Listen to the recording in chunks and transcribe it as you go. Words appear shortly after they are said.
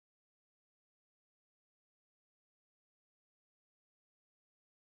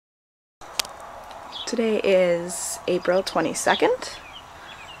Today is April 22nd.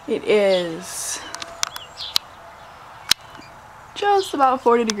 It is just about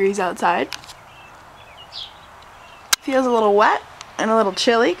 40 degrees outside. Feels a little wet and a little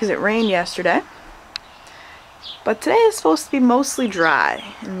chilly because it rained yesterday. But today is supposed to be mostly dry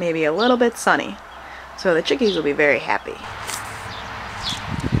and maybe a little bit sunny. So the chickies will be very happy.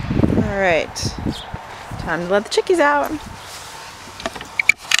 Alright, time to let the chickies out.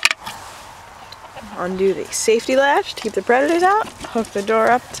 Undo the safety latch to keep the predators out. Hook the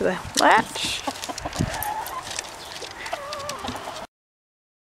door up to the latch.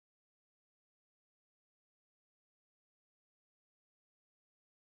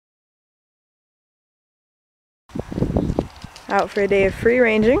 Out for a day of free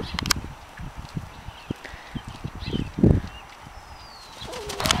ranging.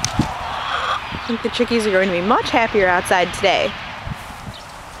 I think the chickies are going to be much happier outside today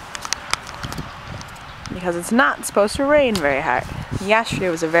because it's not supposed to rain very hard. Yesterday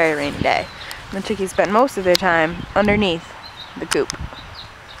was a very rainy day, and the chickies spent most of their time underneath the coop.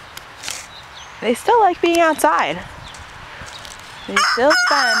 They still like being outside. They still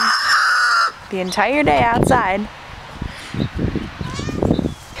spend the entire day outside,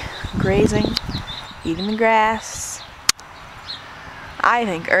 grazing, eating the grass. I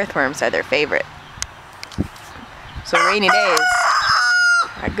think earthworms are their favorite. So rainy days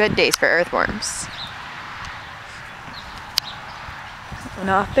are good days for earthworms. And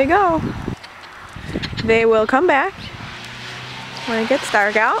off they go. They will come back when it gets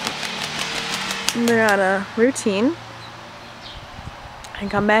dark out. They're on a routine and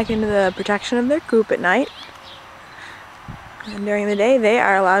come back into the protection of their coop at night. And during the day, they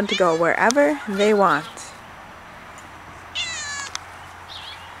are allowed to go wherever they want.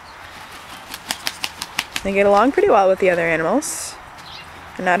 They get along pretty well with the other animals.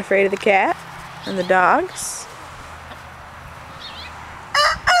 They're not afraid of the cat and the dogs.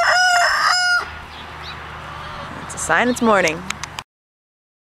 It's a sign it's morning.